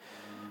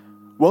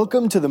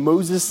Welcome to the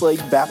Moses Lake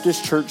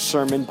Baptist Church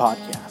Sermon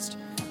Podcast.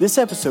 This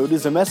episode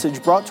is a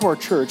message brought to our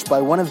church by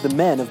one of the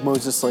men of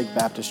Moses Lake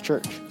Baptist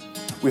Church.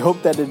 We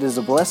hope that it is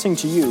a blessing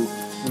to you,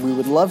 and we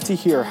would love to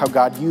hear how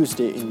God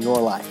used it in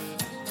your life.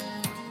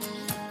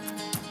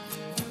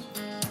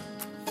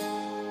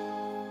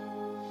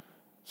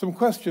 Some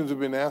questions have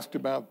been asked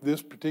about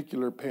this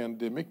particular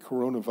pandemic,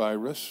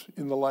 coronavirus,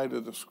 in the light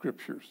of the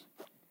scriptures.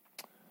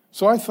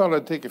 So I thought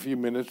I'd take a few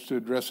minutes to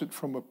address it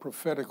from a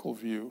prophetical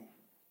view.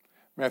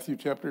 Matthew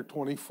chapter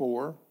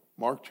 24,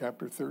 Mark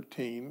chapter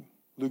 13,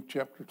 Luke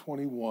chapter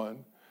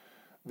 21.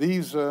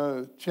 These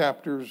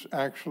chapters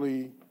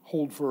actually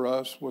hold for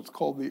us what's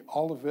called the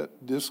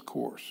Olivet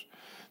Discourse.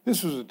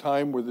 This was a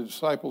time where the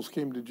disciples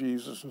came to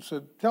Jesus and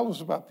said, "Tell us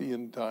about the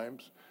end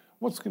times.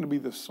 What's going to be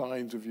the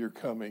signs of your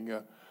coming,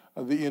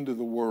 of the end of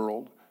the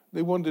world?"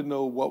 They wanted to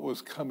know what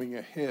was coming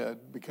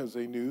ahead because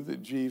they knew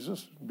that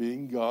Jesus,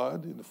 being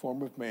God in the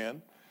form of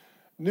man,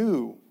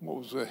 knew what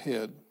was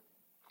ahead.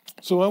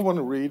 So I want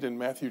to read in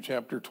Matthew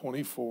chapter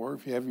 24.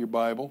 If you have your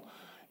Bible,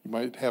 you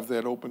might have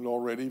that open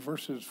already.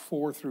 Verses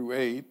 4 through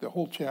 8. The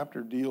whole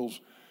chapter deals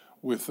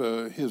with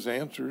his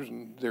answers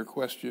and their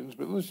questions.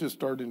 But let's just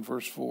start in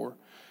verse 4.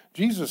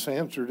 Jesus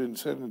answered and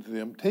said unto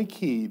them, "Take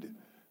heed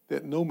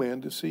that no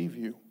man deceive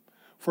you.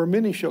 For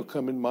many shall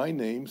come in my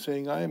name,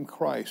 saying, I am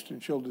Christ,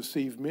 and shall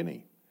deceive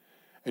many.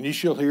 And ye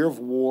shall hear of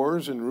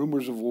wars and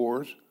rumors of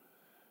wars.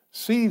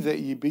 See that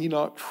ye be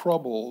not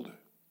troubled."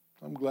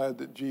 I'm glad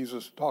that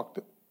Jesus talked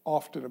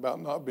often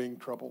about not being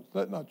troubled.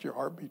 Let not your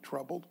heart be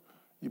troubled.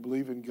 You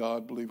believe in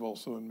God, believe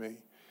also in me.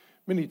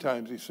 Many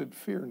times he said,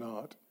 fear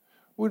not.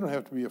 We don't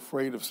have to be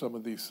afraid of some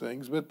of these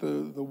things, but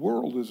the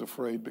world is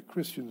afraid, but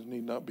Christians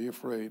need not be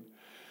afraid.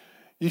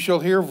 Ye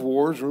shall hear of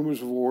wars,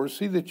 rumors of wars.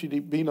 See that ye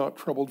be not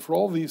troubled, for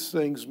all these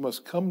things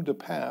must come to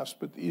pass,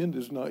 but the end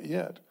is not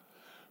yet.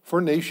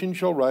 For nation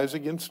shall rise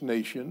against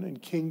nation,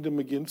 and kingdom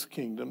against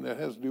kingdom. That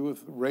has to do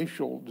with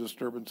racial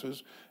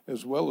disturbances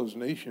as well as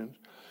nations.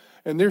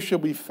 And there shall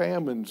be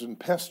famines and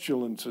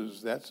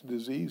pestilences, that's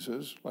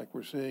diseases, like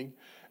we're seeing,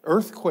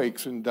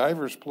 earthquakes in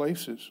divers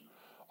places.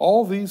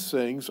 All these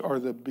things are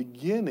the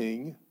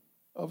beginning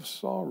of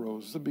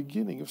sorrows, the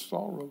beginning of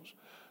sorrows.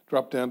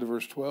 Drop down to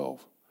verse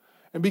 12.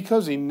 And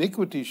because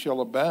iniquity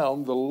shall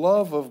abound, the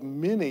love of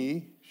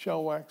many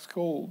shall wax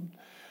cold.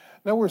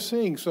 Now we're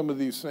seeing some of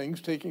these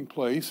things taking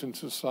place in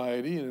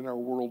society and in our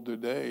world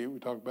today. We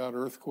talk about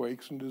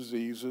earthquakes and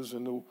diseases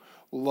and the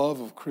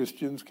love of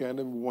Christians kind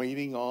of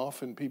waning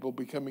off and people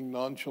becoming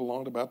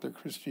nonchalant about their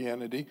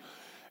Christianity.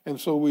 And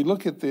so we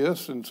look at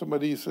this and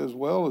somebody says,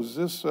 well, is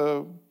this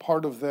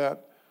part of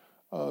that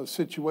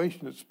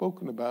situation that's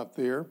spoken about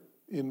there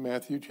in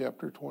Matthew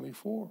chapter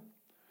 24?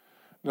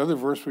 Another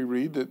verse we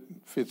read that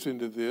fits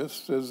into this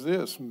says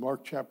this,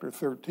 Mark chapter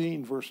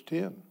 13, verse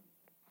 10.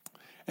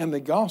 And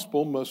the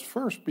gospel must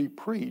first be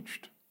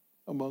preached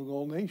among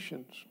all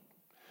nations.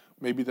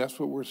 Maybe that's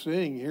what we're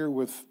seeing here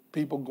with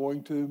people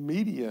going to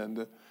media and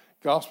the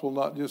gospel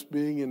not just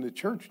being in the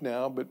church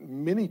now, but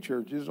many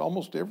churches,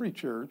 almost every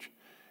church,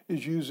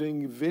 is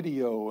using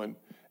video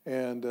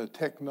and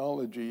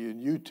technology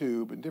and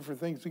YouTube and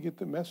different things to get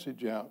the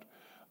message out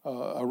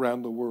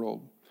around the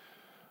world.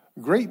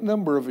 A great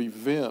number of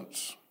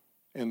events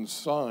and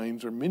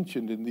signs are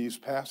mentioned in these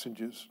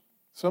passages.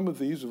 Some of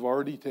these have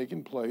already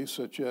taken place,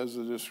 such as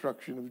the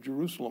destruction of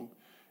Jerusalem.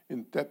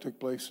 That took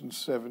place in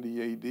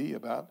 70 AD,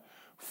 about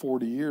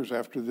 40 years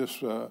after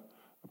this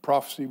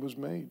prophecy was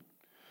made.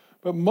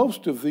 But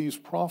most of these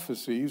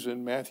prophecies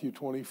in Matthew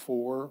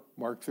 24,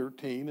 Mark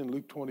 13, and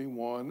Luke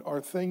 21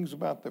 are things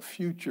about the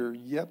future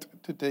yet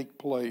to take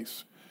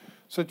place,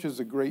 such as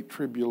the Great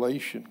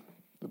Tribulation,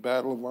 the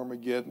Battle of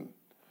Armageddon,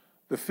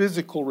 the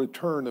physical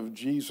return of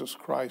Jesus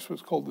Christ,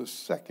 what's called the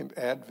Second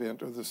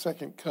Advent, or the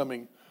Second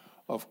Coming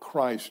of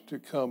Christ to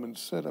come and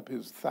set up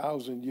his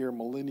 1,000-year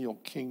millennial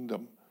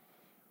kingdom.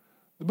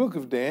 The book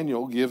of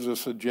Daniel gives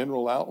us a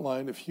general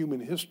outline of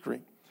human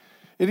history.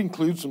 It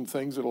includes some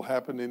things that will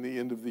happen in the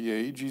end of the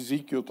age.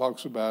 Ezekiel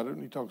talks about it,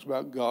 and he talks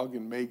about Gog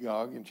and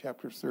Magog in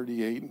chapters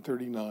 38 and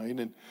 39.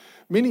 And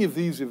many of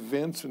these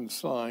events and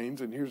signs,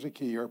 and here's the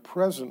key, are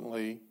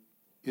presently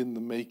in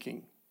the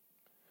making.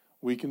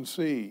 We can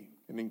see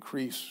an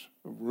increase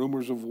of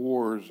rumors of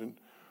wars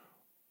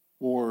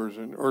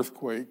and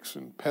earthquakes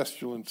and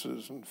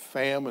pestilences and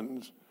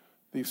famines,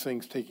 these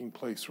things taking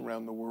place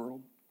around the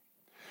world.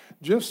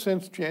 Just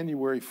since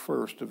January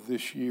 1st of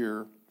this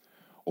year,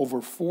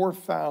 over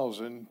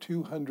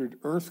 4,200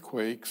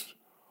 earthquakes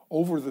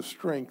over the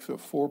strength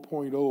of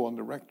 4.0 on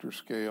the Richter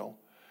scale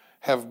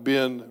have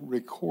been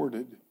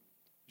recorded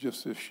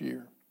just this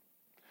year.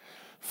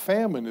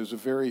 Famine is a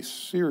very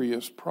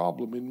serious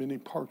problem in many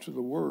parts of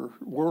the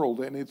world,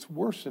 and it's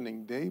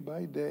worsening day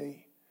by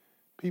day.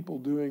 People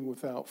doing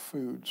without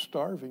food,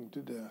 starving to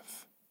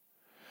death.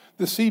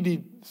 The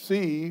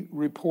CDC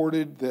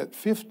reported that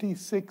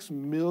 56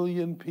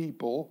 million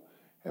people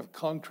have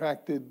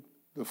contracted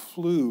the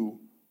flu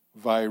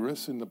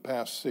virus in the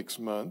past 6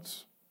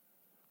 months.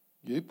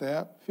 Get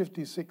that?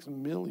 56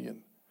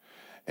 million.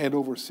 And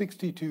over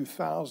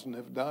 62,000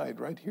 have died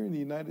right here in the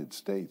United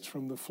States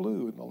from the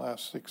flu in the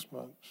last 6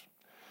 months.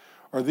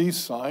 Are these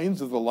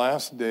signs of the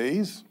last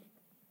days?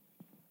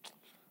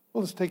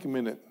 Well, let's take a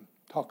minute and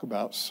talk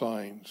about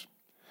signs.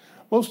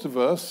 Most of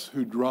us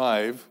who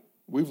drive,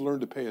 we've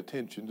learned to pay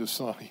attention to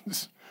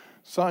signs.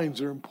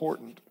 Signs are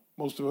important.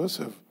 Most of us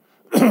have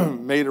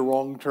made a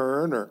wrong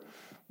turn or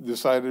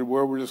decided,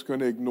 well, we're just going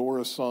to ignore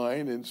a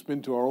sign and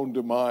spin to our own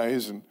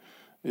demise. And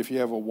if you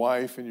have a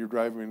wife and you're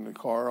driving in the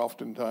car,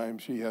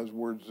 oftentimes she has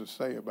words to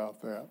say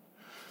about that.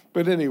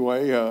 But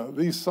anyway,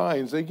 these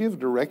signs, they give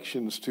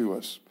directions to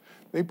us.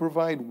 They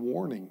provide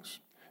warnings.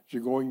 As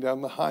you're going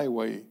down the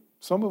highway,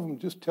 some of them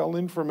just tell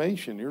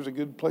information. Here's a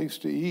good place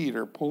to eat,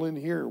 or pull in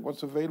here.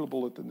 What's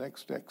available at the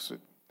next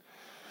exit?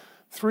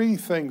 3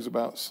 things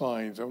about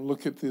signs. I'll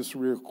look at this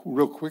real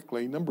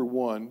quickly. Number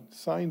 1,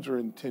 signs are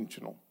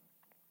intentional.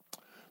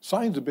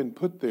 Signs have been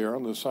put there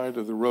on the side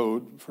of the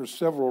road for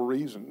several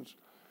reasons.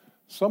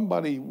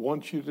 Somebody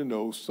wants you to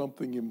know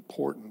something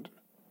important,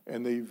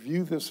 and they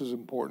view this as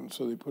important,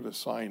 so they put a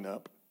sign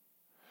up.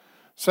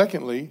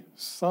 Secondly,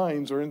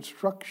 signs are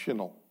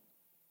instructional.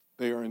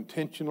 They are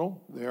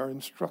intentional, they are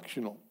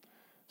instructional.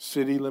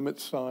 City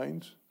limit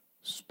signs,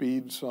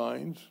 speed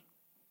signs,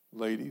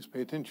 ladies,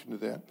 pay attention to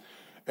that.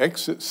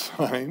 Exit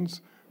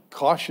signs,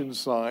 caution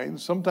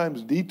signs,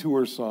 sometimes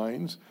detour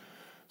signs,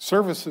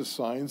 services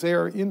signs. They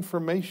are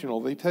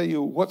informational. They tell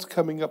you what's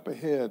coming up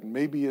ahead.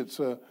 Maybe it's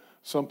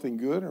something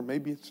good, or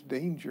maybe it's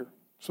danger.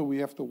 So we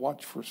have to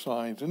watch for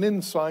signs. And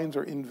then signs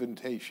are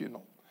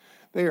invitational.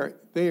 They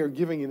are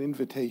giving an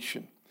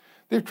invitation.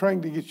 They're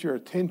trying to get your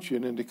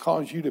attention and to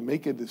cause you to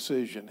make a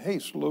decision. Hey,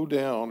 slow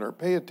down, or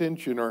pay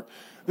attention, or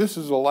this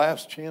is the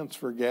last chance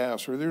for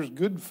gas, or there's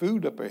good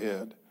food up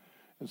ahead.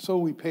 And so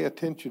we pay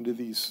attention to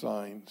these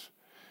signs.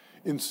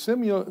 In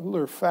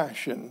similar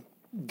fashion,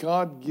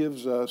 God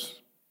gives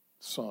us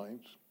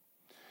signs.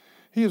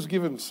 He has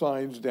given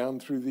signs down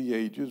through the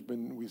ages.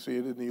 We see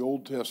it in the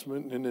Old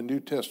Testament and in the New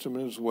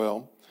Testament as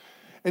well.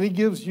 And he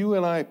gives you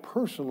and I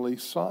personally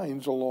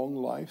signs along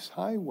life's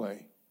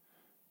highway.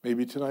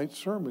 Maybe tonight's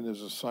sermon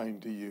is a sign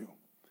to you.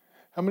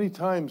 How many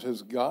times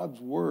has God's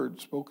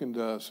word spoken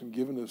to us and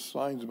given us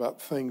signs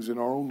about things in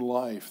our own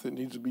life that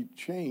needs to be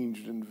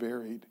changed and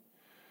varied?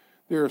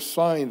 There are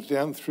signs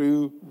down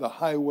through the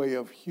highway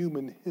of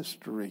human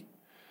history.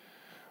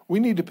 We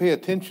need to pay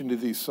attention to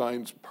these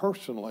signs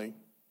personally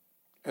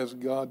as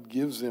God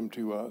gives them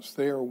to us.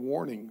 They are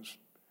warnings.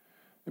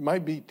 It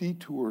might be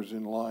detours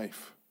in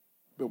life,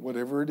 but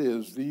whatever it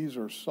is, these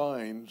are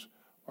signs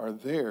are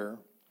there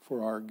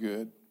for our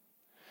good.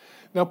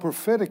 Now,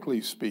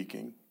 prophetically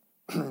speaking,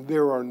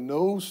 there are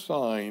no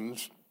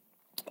signs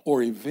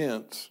or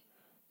events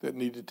that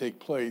need to take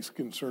place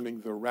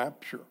concerning the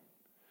rapture.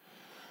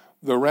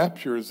 The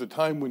rapture is the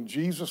time when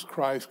Jesus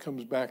Christ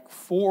comes back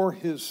for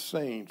his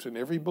saints, and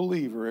every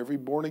believer, every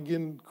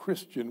born-again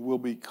Christian will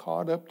be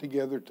caught up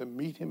together to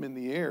meet him in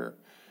the air,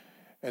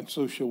 and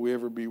so shall we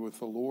ever be with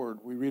the Lord.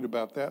 We read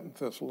about that in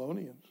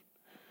Thessalonians.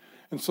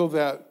 And so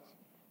that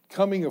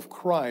coming of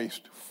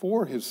Christ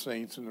for his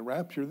saints in the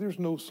rapture, there's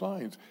no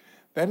signs.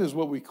 That is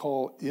what we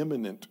call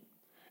imminent.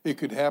 It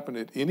could happen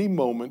at any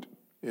moment,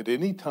 at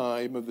any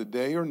time of the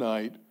day or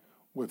night,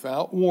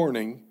 without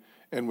warning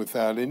and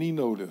without any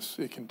notice.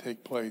 It can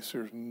take place.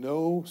 There's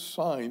no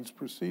signs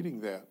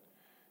preceding that.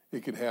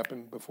 It could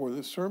happen before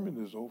this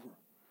sermon is over.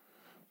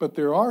 But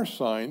there are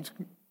signs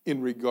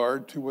in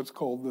regard to what's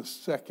called the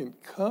second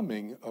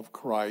coming of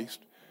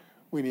Christ,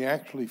 when he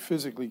actually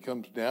physically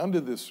comes down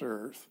to this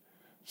earth,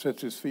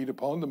 sets his feet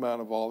upon the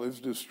Mount of Olives,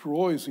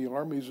 destroys the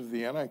armies of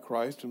the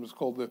Antichrist, and what's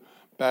called the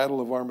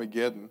Battle of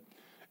Armageddon,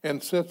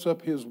 and sets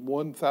up his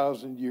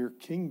 1,000-year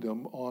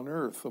kingdom on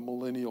earth, the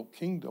millennial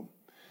kingdom.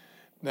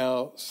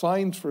 Now,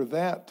 signs for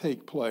that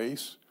take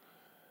place,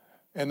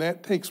 and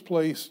that takes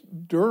place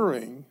at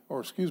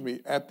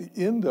the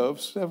end of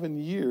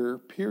 7-year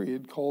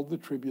period called the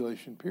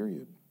tribulation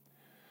period.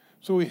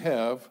 So we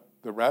have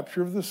the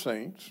rapture of the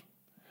saints,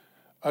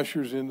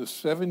 ushers in the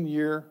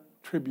 7-year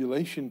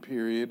tribulation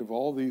period of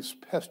all these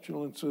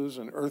pestilences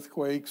and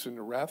earthquakes and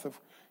the wrath of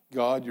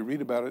God. You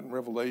read about it in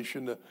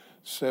Revelation, the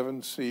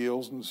 7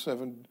 seals and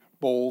 7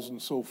 bowls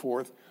and so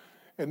forth.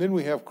 And then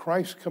we have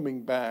Christ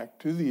coming back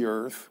to the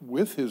earth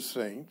with his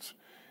saints,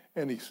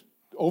 and he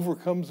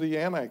overcomes the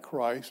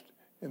Antichrist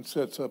and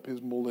sets up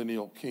his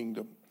millennial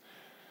kingdom.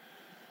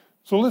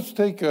 So let's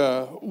take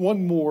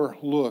one more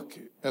look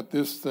at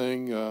this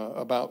thing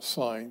about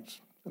signs.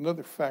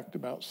 Another fact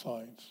about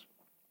signs.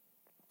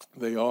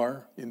 They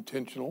are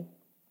intentional,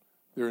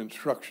 they're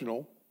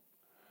instructional,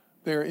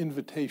 they're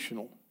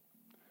invitational.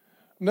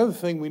 Another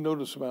thing we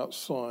notice about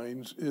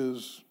signs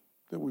is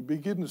that we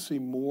begin to see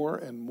more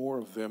and more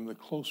of them the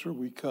closer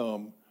we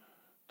come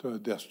to a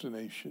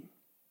destination.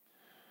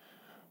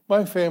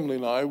 My family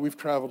and I, we've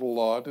traveled a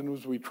lot, and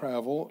as we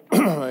travel,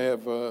 I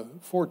have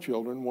 4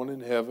 children, 1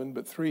 in heaven,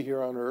 but 3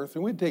 here on earth,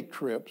 and we take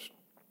trips.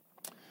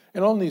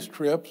 And on these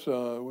trips,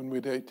 when we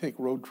take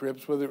road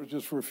trips, whether it was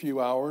just for a few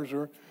hours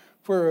or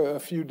for a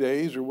few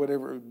days or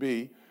whatever it would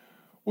be,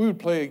 we would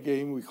play a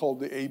game we called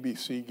the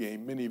ABC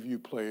game. Many of you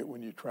play it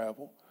when you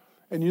travel.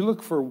 And you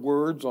look for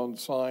words on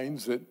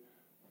signs that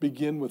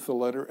begin with the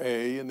letter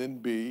A and then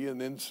B and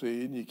then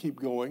C, and you keep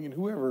going. And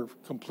whoever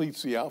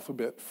completes the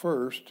alphabet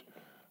first,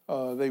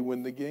 they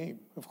win the game.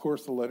 Of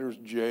course, the letters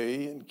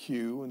J and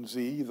Q and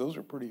Z, those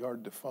are pretty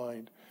hard to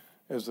find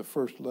as the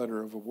first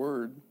letter of a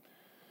word.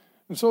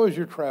 And so as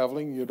you're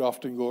traveling, you'd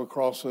often go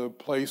across a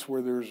place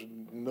where there's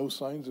no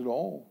signs at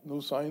all, no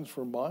signs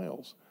for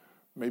miles,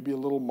 maybe a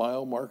little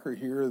mile marker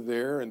here or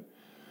there, and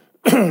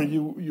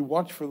you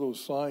watch for those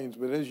signs.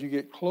 But as you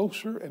get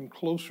closer and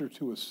closer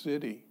to a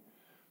city,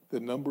 the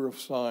number of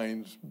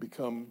signs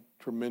become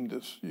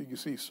tremendous. You can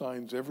see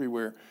signs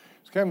everywhere.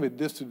 It's kind of a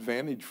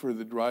disadvantage for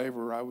the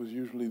driver. I was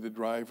usually the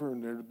driver,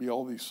 and there'd be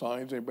all these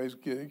signs. Everybody's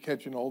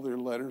catching all their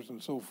letters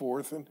and so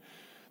forth. And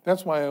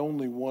that's why I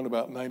only won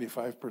about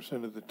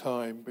 95% of the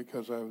time,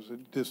 because I was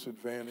at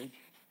disadvantage.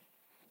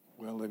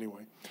 Well,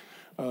 anyway,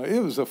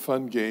 it was a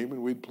fun game,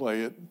 and we'd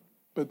play it.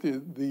 But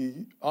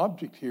the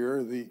object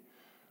here, the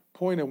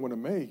point I want to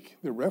make,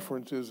 the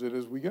reference is that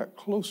as we got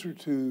closer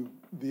to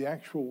the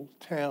actual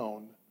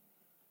town,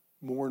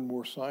 more and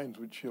more signs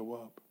would show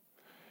up.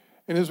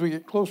 And as we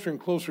get closer and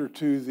closer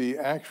to the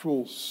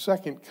actual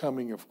second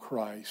coming of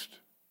Christ,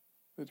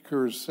 that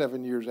occurs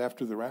 7 years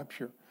after the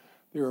rapture,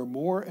 there are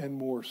more and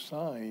more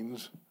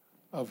signs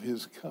of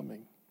his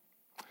coming.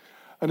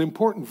 An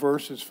important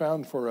verse is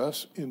found for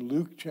us in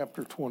Luke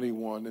chapter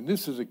 21, and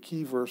this is a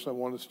key verse I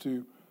want us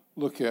to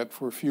look at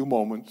for a few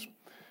moments,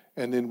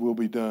 and then we'll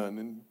be done.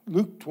 In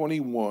Luke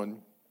 21,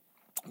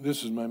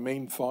 this is my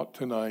main thought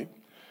tonight.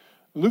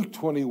 Luke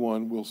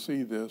 21, we'll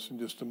see this in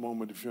just a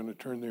moment if you want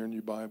to turn there in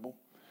your Bible.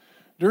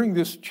 During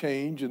this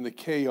change and the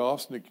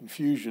chaos and the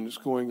confusion that's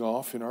going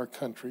off in our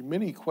country,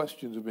 many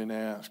questions have been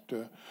asked.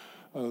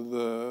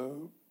 The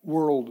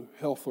World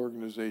Health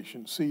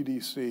Organization,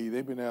 CDC,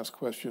 they've been asked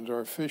questions. Our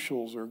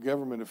officials, our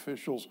government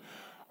officials,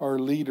 our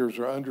leaders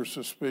are under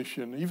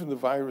suspicion. Even the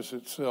virus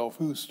itself,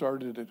 who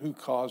started it, who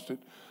caused it,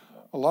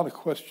 a lot of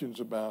questions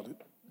about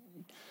it.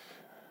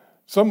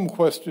 One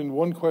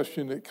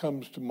question that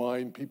comes to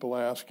mind, people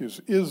ask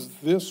is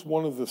this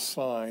one of the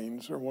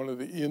signs or one of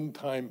the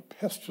end-time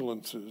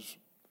pestilences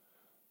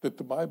that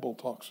the Bible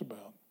talks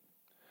about?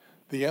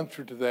 The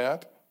answer to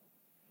that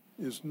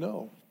is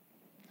no.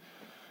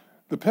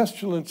 The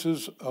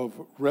pestilences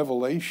of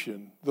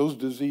Revelation, those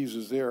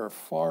diseases there, are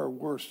far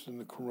worse than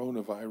the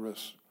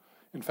coronavirus.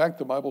 In fact,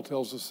 the Bible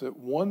tells us that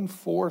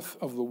 1/4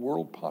 of the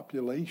world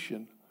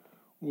population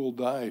will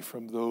die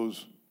from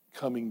those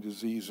coming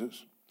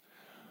diseases.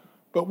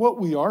 But what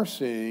we are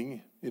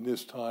seeing in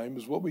this time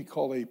is what we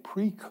call a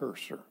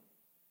precursor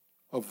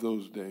of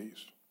those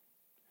days.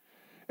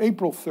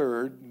 April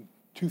 3rd,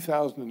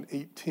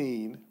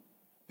 2018,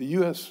 the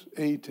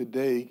USA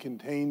Today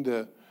contained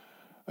an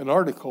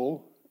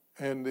article,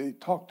 and they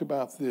talked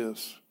about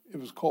this. It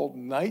was called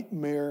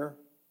Nightmare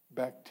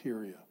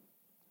Bacteria.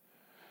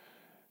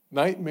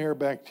 Nightmare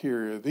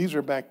bacteria. These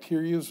are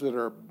bacteria that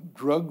are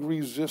drug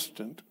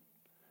resistant,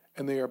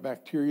 and they are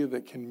bacteria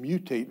that can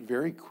mutate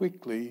very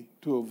quickly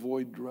to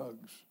avoid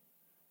drugs.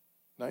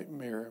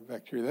 Nightmare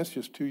bacteria. That's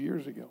just 2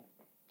 years ago.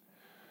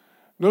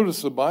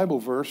 Notice the Bible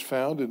verse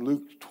found in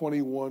Luke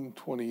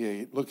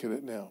 21:28. Look at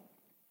it now.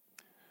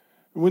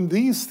 When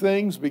these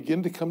things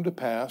begin to come to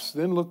pass,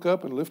 then look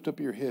up and lift up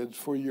your heads,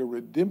 for your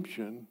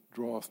redemption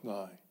draweth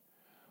nigh.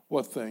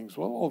 What things?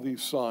 Well, all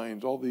these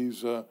signs, all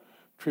these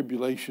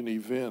tribulation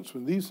events,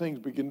 when these things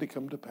begin to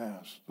come to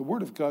pass, the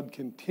Word of God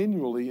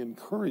continually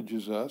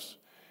encourages us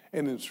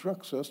and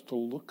instructs us to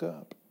look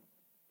up.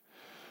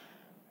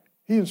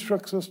 He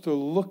instructs us to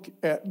look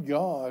at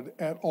God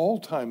at all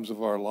times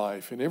of our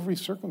life, in every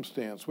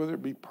circumstance, whether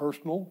it be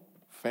personal,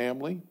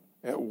 family,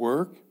 at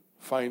work,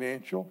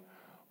 financial,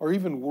 or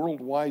even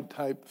worldwide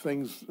type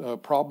things,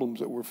 problems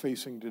that we're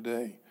facing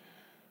today.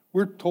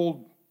 We're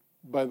told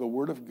by the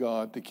Word of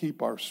God to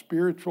keep our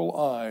spiritual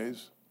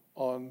eyes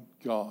on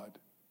God.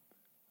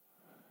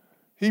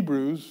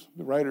 Hebrews,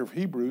 the writer of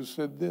Hebrews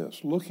said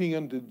this, looking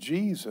unto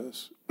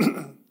Jesus,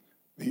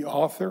 the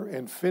author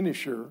and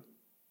finisher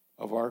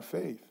of our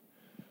faith.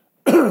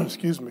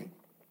 Excuse me.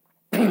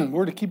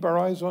 We're to keep our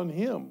eyes on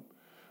him.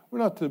 We're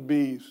not to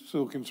be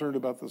so concerned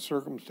about the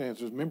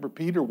circumstances. Remember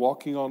Peter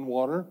walking on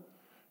water?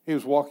 He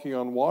was walking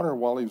on water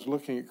while he was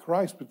looking at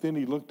Christ, but then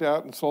he looked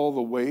out and saw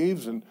the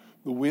waves and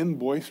the wind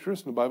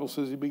boisterous, and the Bible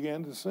says he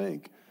began to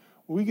sink.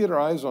 When we get our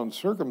eyes on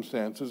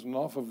circumstances and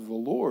off of the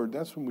Lord,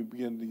 that's when we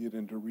begin to get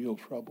into real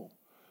trouble.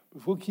 But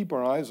if we'll keep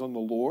our eyes on the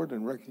Lord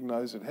and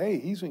recognize that, hey,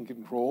 he's in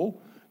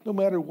control, no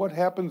matter what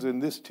happens in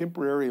this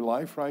temporary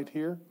life right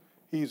here,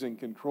 he's in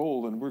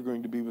control, and we're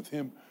going to be with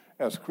him.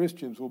 As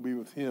Christians, we'll be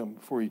with him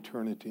for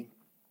eternity.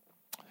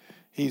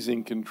 He's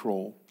in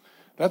control.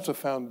 That's a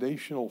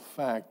foundational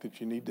fact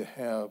that you need to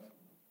have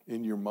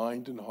in your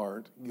mind and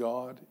heart.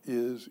 God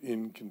is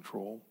in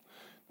control.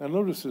 Now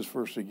notice this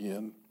verse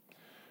again,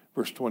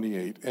 verse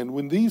 28. And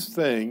when these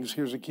things,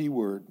 here's a key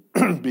word,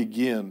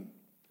 begin.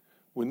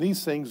 When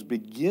these things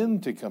begin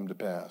to come to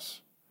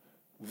pass,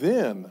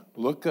 then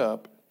look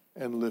up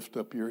and lift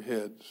up your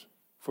heads,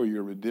 for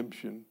your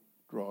redemption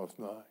draweth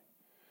nigh.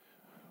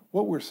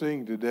 What we're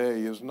seeing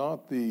today is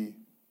not the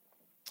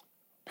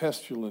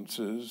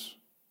pestilences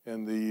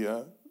and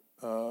the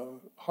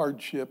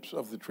hardships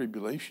of the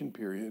tribulation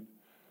period,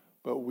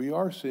 but we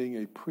are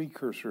seeing a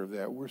precursor of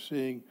that. We're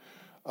seeing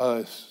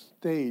a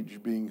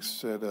stage being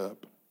set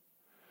up.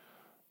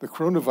 The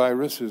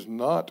coronavirus is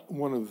not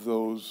one of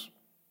those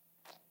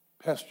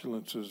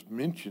pestilences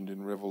mentioned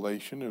in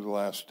Revelation in the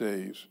last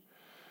days.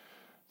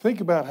 Think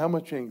about how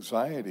much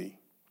anxiety,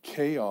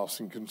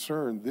 chaos, and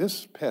concern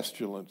this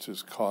pestilence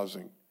is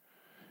causing.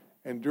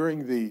 And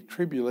during the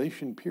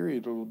tribulation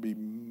period, it will be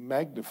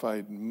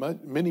magnified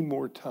many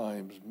more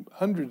times,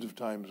 hundreds of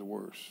times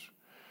worse.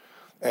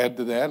 Add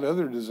to that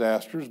other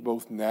disasters,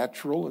 both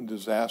natural and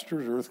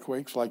disasters,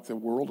 earthquakes like the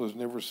world has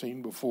never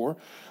seen before.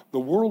 The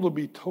world will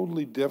be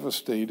totally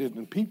devastated,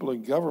 and people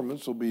and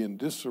governments will be in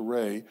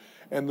disarray,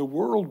 and the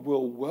world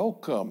will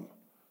welcome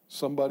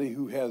somebody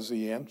who has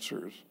the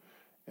answers.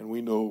 And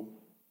we know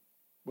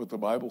what the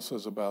Bible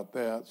says about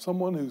that.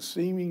 Someone who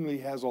seemingly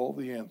has all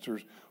the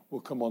answers will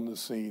come on the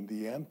scene,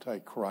 the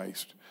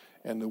Antichrist,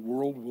 and the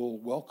world will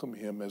welcome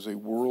him as a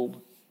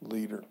world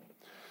leader.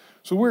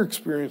 So we're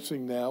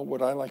experiencing now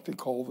what I like to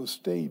call the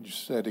stage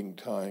setting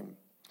time.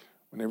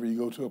 Whenever you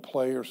go to a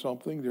play or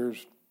something,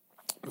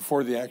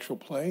 before the actual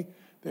play,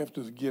 they have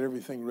to get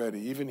everything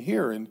ready. Even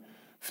here in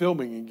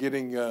filming and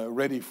getting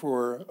ready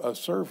for a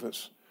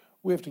service,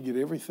 we have to get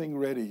everything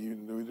ready.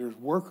 There's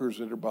workers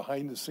that are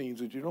behind the scenes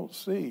that you don't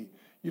see,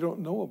 you don't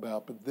know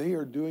about, but they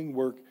are doing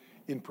work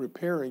in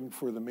preparing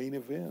for the main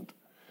event.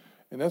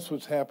 And that's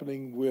what's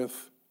happening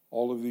with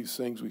all of these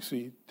things we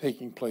see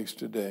taking place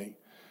today.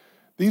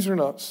 These are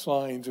not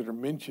signs that are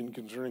mentioned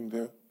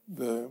concerning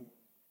the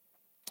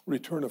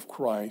return of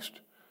Christ,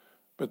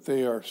 but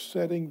they are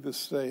setting the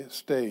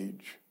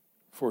stage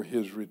for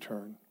his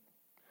return.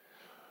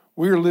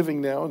 We are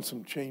living now in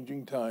some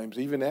changing times.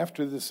 Even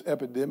after this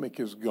epidemic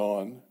is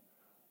gone,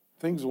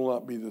 things will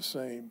not be the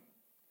same.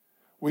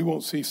 We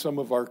won't see some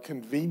of our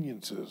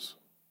conveniences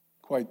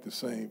quite the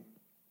same.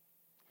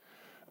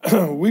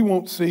 We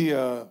won't see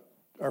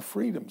our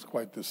freedoms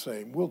quite the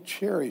same. We'll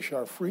cherish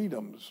our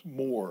freedoms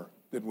more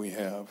than we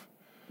have.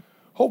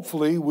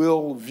 Hopefully,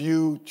 we'll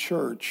view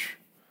church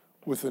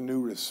with a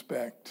new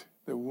respect,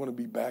 that we want to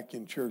be back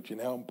in church and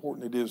how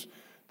important it is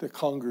to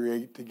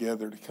congregate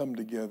together, to come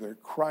together.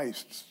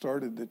 Christ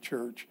started the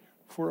church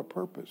for a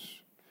purpose.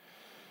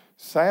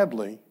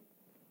 Sadly,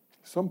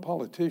 some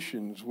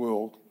politicians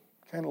will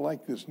kind of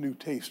like this new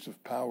taste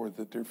of power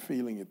that they're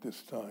feeling at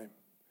this time.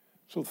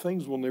 So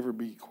things will never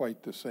be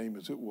quite the same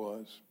as it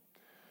was.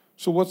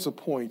 So what's the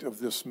point of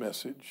this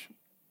message?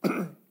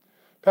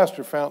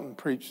 Pastor Fountain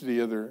preached the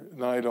other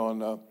night on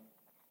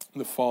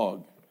the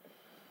fog.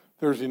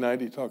 Thursday night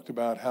he talked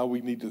about how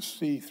we need to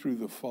see through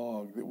the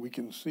fog, that we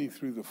can see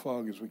through the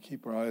fog as we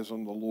keep our eyes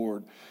on the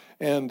Lord.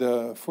 And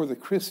for the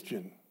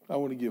Christian, I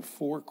want to give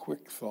 4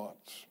 quick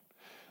thoughts.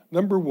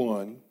 Number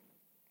 1,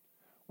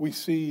 we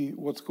see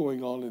what's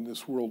going on in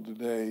this world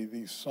today,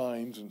 these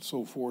signs and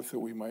so forth that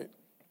we might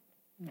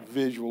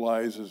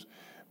visualize as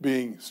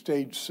being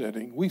stage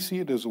setting. We see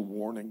it as a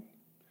warning.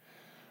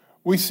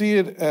 We see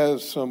it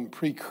as some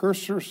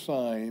precursor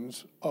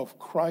signs of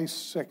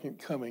Christ's second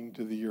coming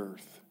to the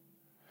earth.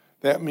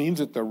 That means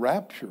that the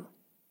rapture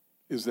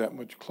is that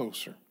much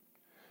closer.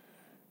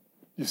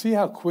 You see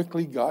how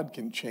quickly God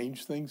can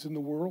change things in the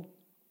world?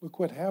 Look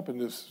what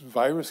happened. This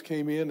virus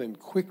came in and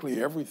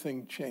quickly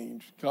everything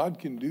changed. God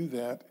can do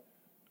that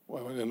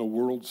in a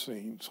world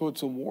scene. So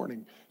it's a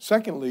warning.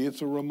 Secondly,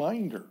 it's a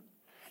reminder.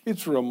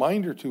 It's a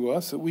reminder to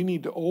us that we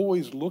need to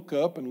always look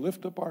up and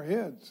lift up our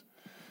heads.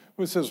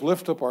 When it says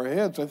lift up our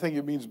heads, I think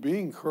it means be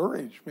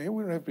encouraged. Man,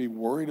 we don't have to be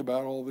worried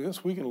about all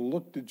this. We can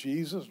look to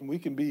Jesus and we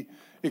can be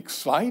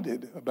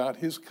excited about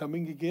his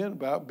coming again,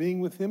 about being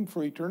with him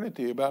for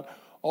eternity, about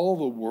all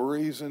the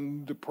worries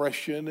and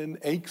depression and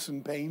aches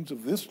and pains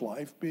of this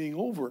life being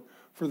over.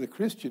 For the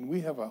Christian,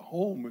 we have a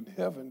home in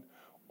heaven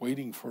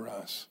waiting for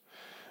us.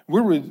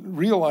 We're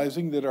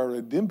realizing that our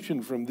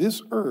redemption from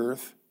this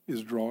earth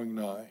is drawing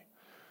nigh,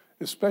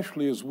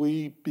 especially as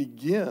we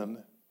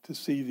begin to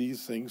see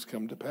these things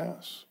come to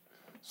pass.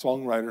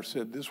 Songwriter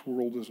said, "This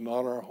world is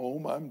not our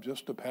home. I'm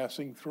just a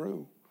passing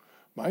through.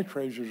 My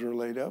treasures are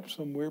laid up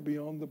somewhere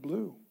beyond the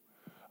blue."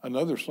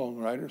 Another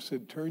songwriter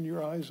said, "Turn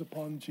your eyes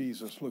upon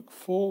Jesus. Look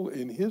full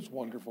in his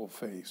wonderful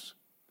face.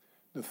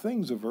 The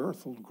things of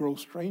earth will grow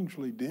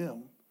strangely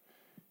dim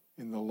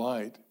in the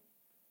light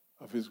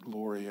of his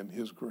glory and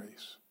his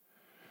grace."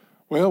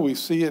 Well, we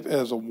see it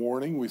as a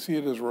warning. We see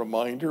it as a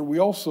reminder. We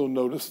also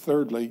notice,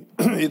 thirdly,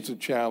 it's a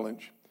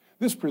challenge.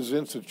 This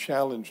presents a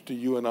challenge to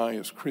you and I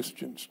as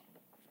Christians.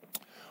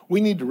 We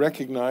need to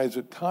recognize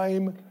that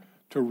time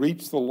to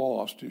reach the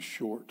lost is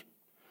short.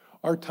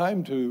 Our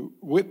time to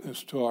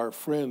witness to our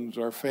friends,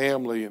 our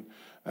family, and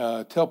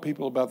tell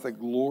people about the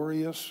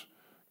glorious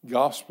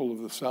gospel of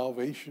the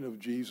salvation of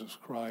Jesus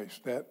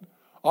Christ, that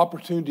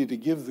opportunity to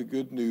give the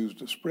good news,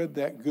 to spread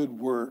that good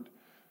word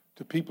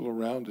to people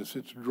around us,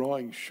 it's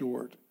drawing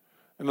short.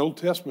 An Old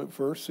Testament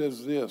verse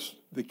says this: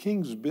 the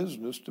king's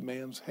business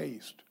demands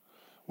haste.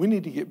 We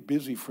need to get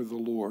busy for the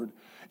Lord.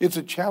 It's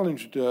a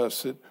challenge to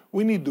us that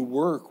we need to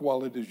work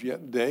while it is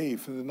yet day,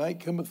 for the night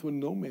cometh when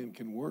no man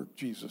can work,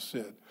 Jesus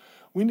said.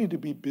 We need to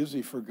be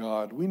busy for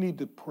God. We need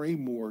to pray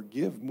more,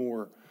 give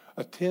more,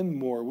 attend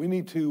more. We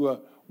need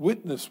to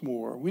witness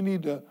more. We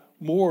need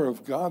more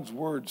of God's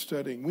word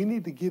studying. We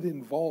need to get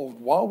involved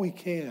while we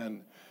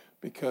can,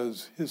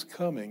 because his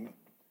coming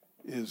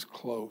is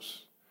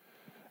close.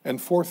 And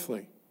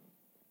fourthly,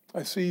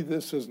 I see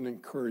this as an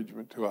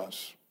encouragement to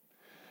us.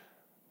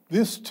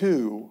 This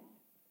too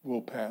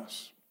will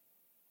pass.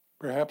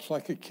 Perhaps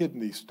like a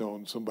kidney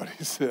stone,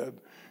 somebody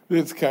said.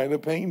 It's kind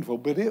of painful,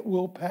 but it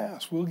will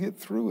pass. We'll get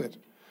through it.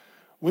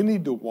 We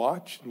need to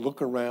watch, look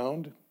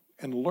around,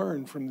 and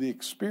learn from the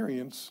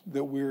experience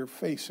that we're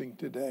facing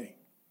today.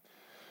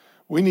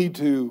 We need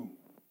to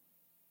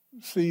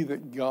see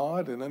that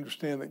God and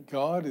understand that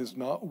God is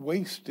not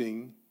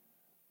wasting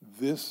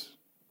this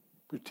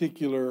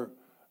particular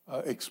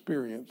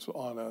experience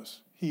on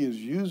us. He is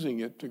using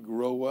it to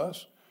grow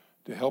us,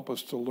 to help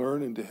us to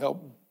learn, and to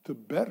help to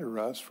better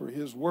us for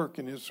his work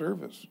and his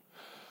service.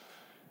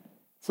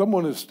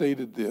 Someone has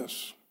stated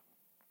this: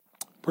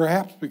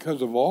 perhaps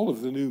because of all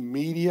of the new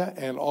media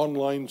and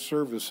online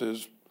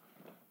services,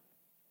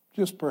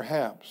 just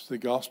perhaps the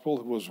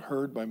gospel was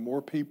heard by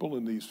more people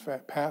in these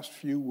past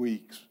few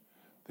weeks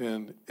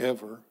than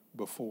ever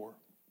before.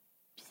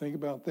 Think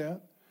about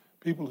that.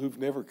 People who've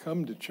never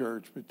come to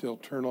church, but they'll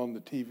turn on the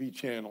TV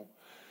channel.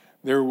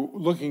 They're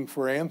looking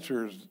for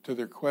answers to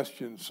their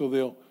questions, so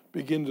they'll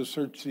begin to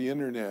search the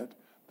internet.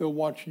 They'll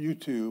watch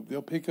YouTube.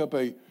 They'll pick up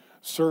a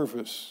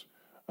service,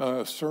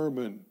 a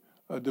sermon,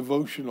 a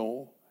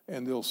devotional,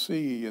 and they'll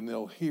see and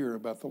they'll hear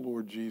about the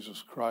Lord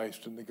Jesus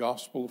Christ. And the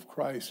gospel of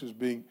Christ is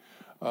being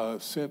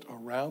sent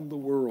around the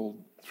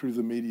world through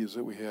the medias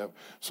that we have.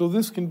 So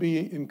this can be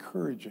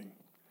encouraging.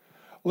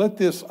 Let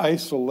this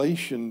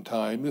isolation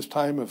time, this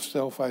time of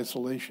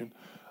self-isolation,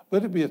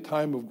 let it be a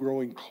time of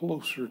growing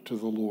closer to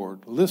the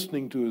Lord,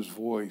 listening to his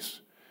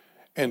voice,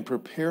 and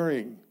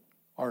preparing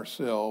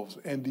ourselves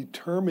and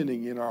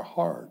determining in our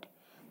heart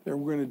that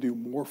we're going to do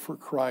more for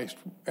Christ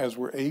as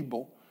we're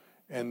able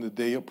and the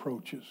day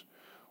approaches.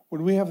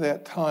 When we have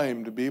that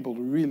time to be able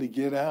to really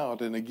get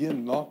out and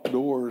again knock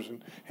doors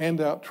and hand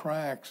out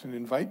tracts and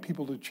invite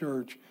people to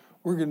church,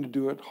 we're going to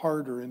do it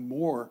harder and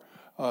more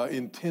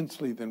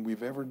intensely than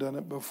we've ever done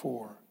it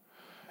before.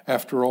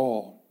 After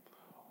all,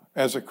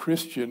 as a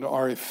Christian,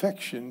 our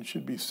affection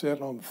should be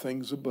set on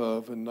things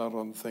above and not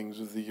on things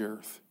of the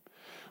earth.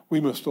 We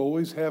must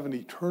always have an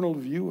eternal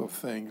view of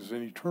things,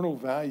 an eternal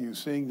value,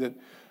 seeing that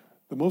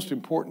the most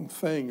important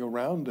thing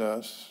around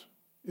us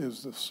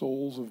is the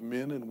souls of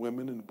men and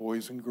women and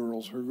boys and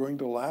girls who are going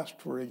to last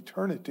for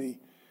eternity,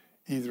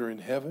 either in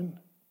heaven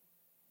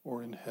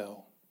or in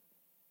hell.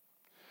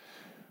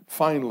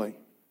 Finally,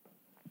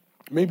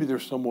 maybe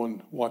there's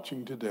someone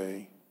watching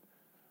today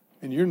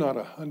and you're not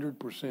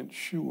 100%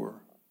 sure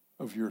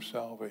of your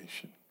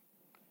salvation.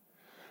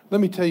 Let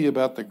me tell you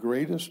about the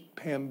greatest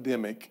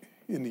pandemic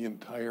in the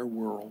entire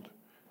world.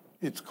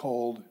 It's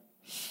called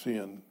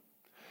sin.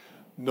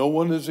 No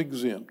one is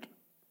exempt.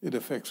 It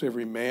affects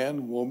every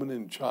man, woman,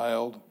 and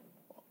child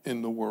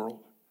in the world.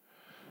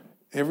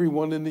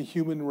 Everyone in the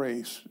human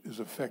race is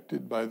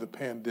affected by the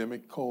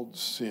pandemic called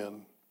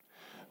sin.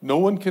 No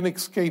one can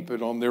escape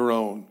it on their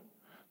own.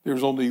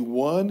 There's only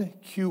one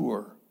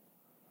cure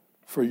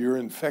for your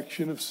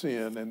infection of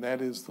sin, and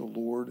that is the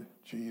Lord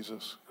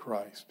Jesus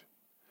Christ.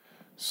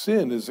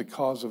 Sin is the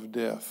cause of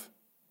death.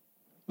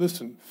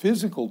 Listen,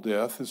 physical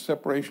death is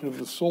separation of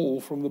the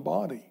soul from the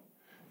body.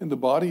 And the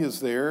body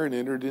is there and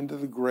entered into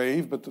the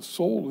grave, but the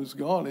soul is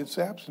gone. It's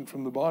absent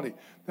from the body.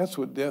 That's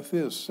what death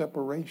is,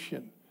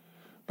 separation.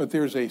 But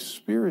there's a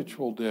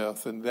spiritual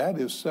death, and that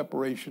is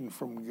separation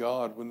from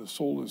God. When the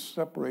soul is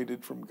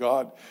separated from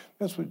God,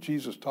 that's what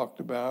Jesus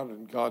talked about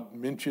and God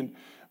mentioned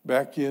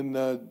back in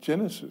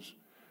Genesis.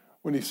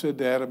 When he said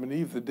to Adam and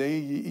Eve, the day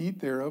ye eat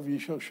thereof, ye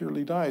shall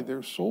surely die.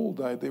 Their soul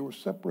died. They were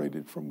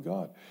separated from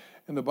God.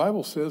 And the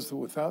Bible says that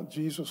without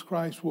Jesus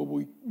Christ,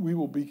 we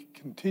will be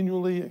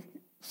continually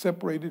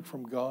separated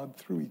from God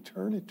through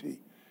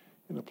eternity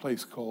in a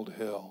place called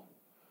hell.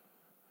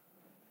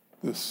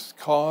 This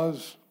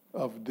cause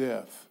of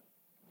death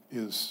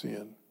is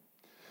sin.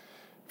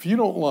 If you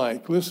don't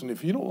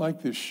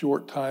like this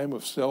short time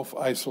of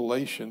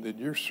self-isolation, then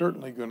you're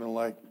certainly going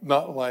to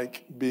not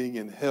like being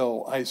in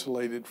hell,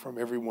 isolated from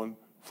everyone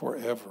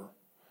forever.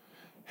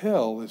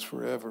 Hell is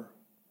forever.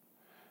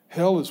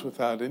 Hell is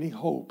without any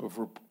hope of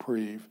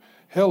reprieve.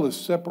 Hell is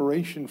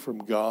separation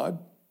from God,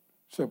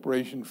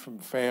 separation from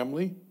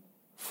family,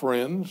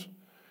 friends.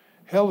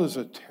 Hell is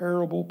a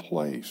terrible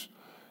place.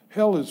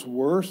 Hell is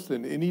worse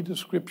than any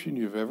description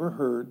you've ever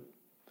heard,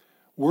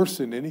 worse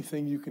than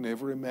anything you can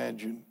ever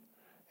imagine,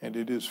 and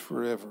it is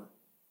forever.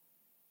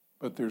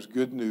 But there's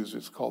good news.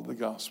 It's called the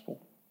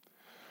gospel.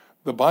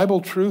 The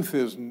Bible truth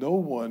is no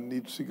one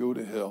needs to go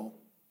to hell.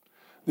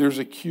 There's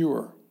a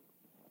cure.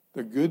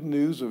 the good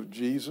news of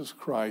Jesus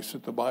Christ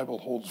that the Bible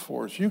holds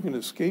for us. You can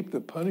escape the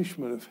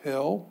punishment of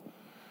hell,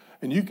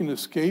 and you can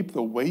escape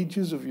the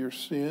wages of your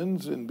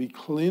sins and be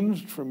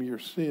cleansed from your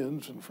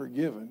sins and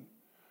forgiven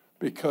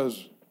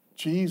because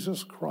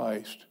Jesus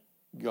Christ,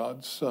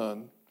 God's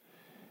Son,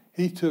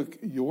 he took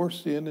your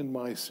sin and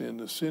my sin,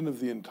 the sin of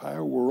the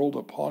entire world,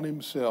 upon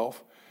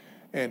himself,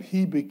 and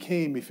he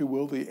became, if you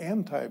will, the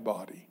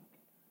antibody.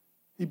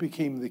 He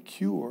became the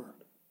cure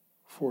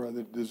for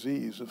the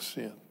disease of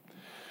sin.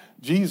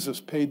 Jesus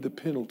paid the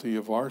penalty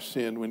of our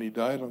sin when he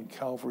died on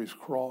Calvary's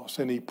cross,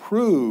 and he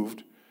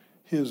proved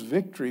his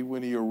victory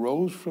when he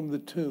arose from the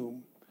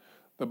tomb.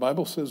 The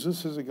Bible says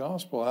this is a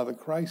gospel, how that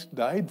Christ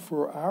died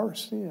for our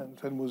sins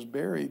and was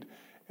buried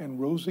and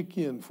rose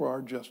again for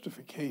our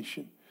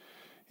justification.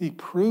 He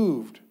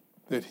proved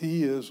that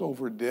he is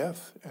over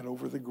death and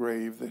over the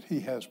grave, that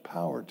he has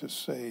power to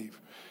save.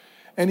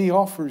 And he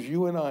offers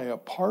you and I a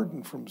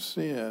pardon from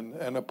sin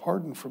and a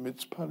pardon from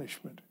its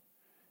punishment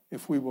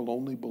if we will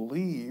only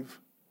believe,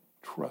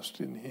 trust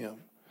in him.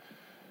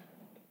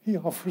 He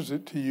offers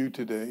it to you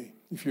today.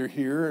 If you're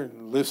here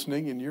and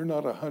listening and you're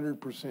not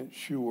 100%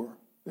 sure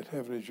that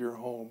heaven is your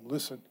home,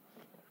 listen,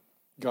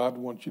 God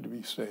wants you to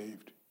be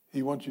saved.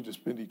 He wants you to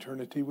spend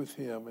eternity with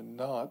him and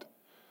not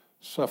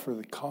suffer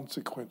the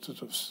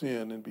consequences of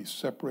sin and be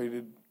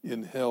separated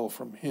in hell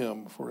from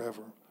him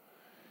forever.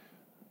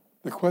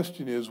 The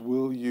question is,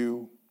 will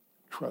you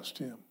trust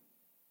him?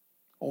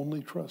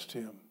 Only trust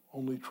him.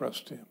 Only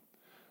trust him.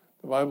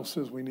 The Bible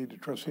says we need to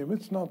trust him.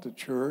 It's not the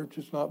church.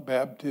 It's not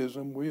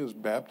baptism. We as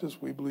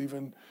Baptists, we believe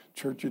in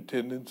church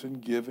attendance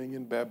and giving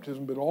and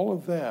baptism. But all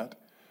of that,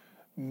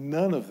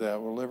 none of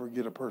that will ever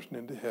get a person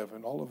into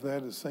heaven. All of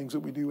that is things that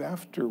we do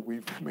after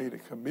we've made a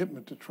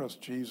commitment to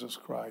trust Jesus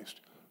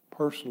Christ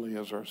personally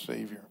as our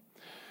Savior.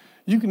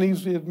 You can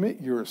easily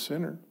admit you're a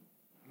sinner.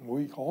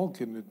 We all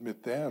can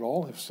admit that.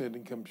 All have sinned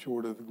and come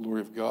short of the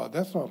glory of God.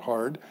 That's not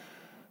hard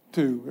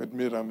to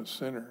admit I'm a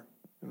sinner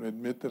and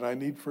admit that I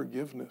need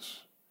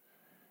forgiveness.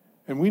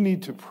 And we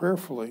need to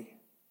prayerfully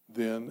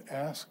then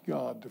ask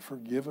God to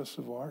forgive us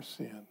of our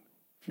sin.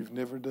 If you've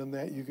never done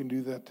that, you can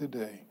do that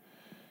today.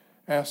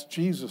 Ask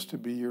Jesus to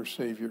be your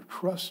Savior.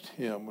 Trust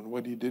him and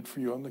what he did for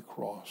you on the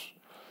cross.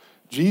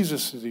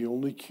 Jesus is the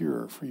only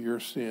cure for your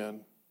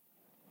sin.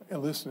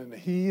 And listen,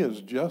 he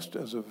is just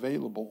as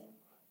available.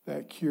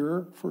 That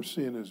cure for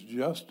sin is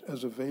just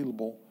as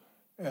available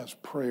as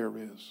prayer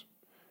is.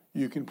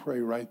 You can pray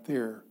right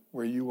there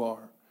where you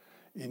are.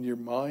 In your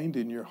mind,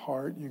 in your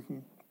heart, you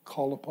can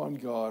call upon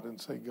God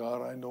and say,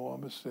 God, I know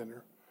I'm a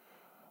sinner.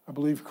 I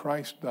believe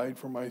Christ died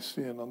for my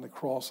sin on the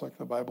cross like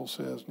the Bible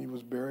says, and he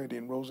was buried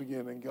and rose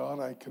again. And God,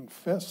 I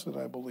confess that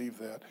I believe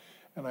that,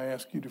 and I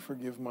ask you to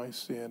forgive my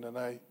sin, and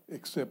I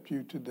accept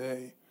you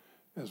today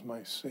as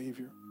my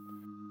Savior.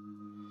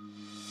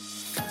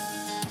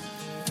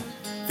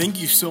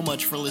 Thank you so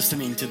much for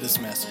listening to this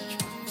message.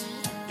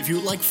 If you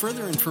would like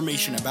further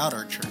information about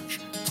our church,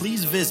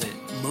 please visit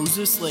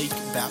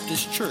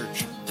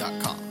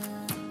MosesLakeBaptistChurch.com.